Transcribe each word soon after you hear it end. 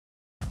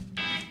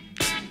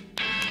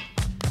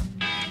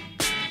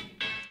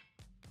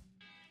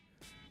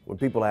When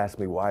people ask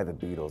me why the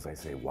Beatles, I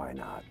say, why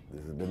not?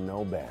 There's been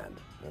no band,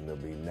 and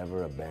there'll be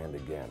never a band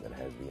again that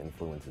has the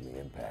influence and the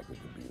impact that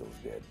the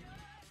Beatles did.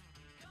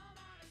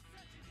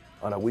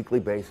 On a weekly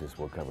basis,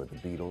 we'll cover the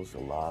Beatles, a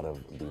lot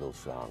of Beatles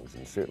songs,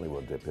 and certainly we'll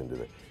dip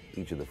into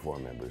each of the four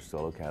members'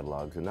 solo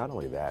catalogs. And not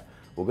only that,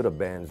 we'll go to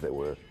bands that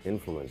were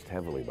influenced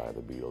heavily by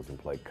the Beatles and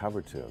play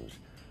cover tunes,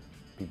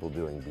 people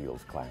doing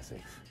Beatles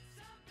classics.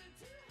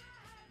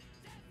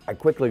 I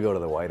quickly go to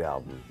the White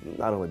Album,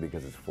 not only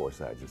because it's 4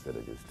 sides instead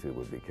of just 2,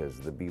 but because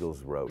the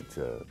Beatles wrote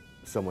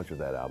so much of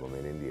that album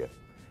in India.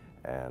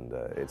 And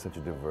it's such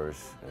a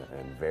diverse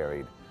and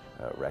varied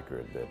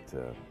record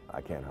that I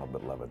can't help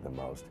but love it the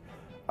most.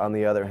 On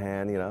the other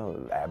hand, you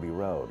know, Abbey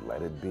Road,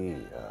 Let It Be,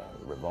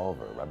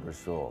 Revolver, Rubber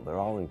Soul, they're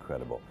all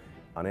incredible.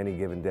 On any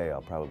given day,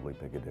 I'll probably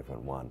pick a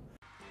different one.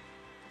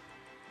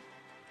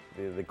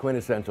 The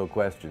quintessential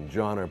question,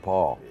 John or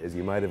Paul? As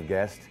you might have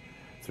guessed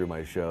through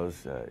my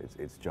shows,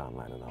 it's John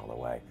Lennon all the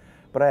way.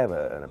 But I have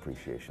an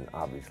appreciation,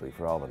 obviously,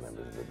 for all the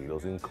members of the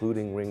Beatles,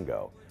 including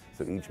Ringo.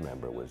 So each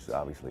member was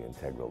obviously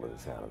integral to the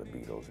sound of the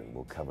Beatles, and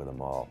we'll cover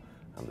them all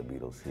on the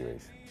Beatles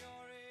series.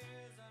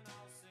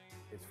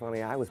 It's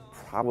funny, I was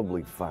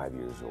probably 5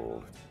 years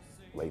old,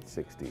 late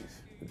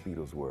 60s. The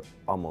Beatles were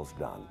almost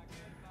done.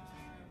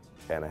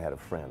 And I had a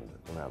friend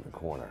around the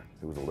corner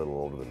who was a little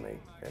older than me,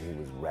 and he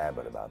was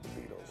rabid about the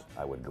Beatles.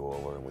 I would go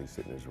over and we'd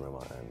sit in his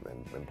room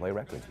and play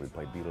records. We'd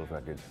play Beatles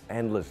records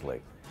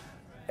endlessly.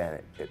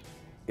 And it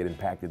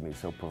impacted me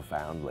so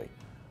profoundly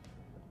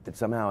that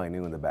somehow I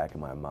knew in the back of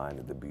my mind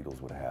that the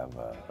Beatles would have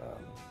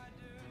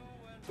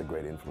a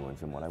great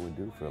influence in what I would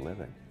do for a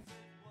living.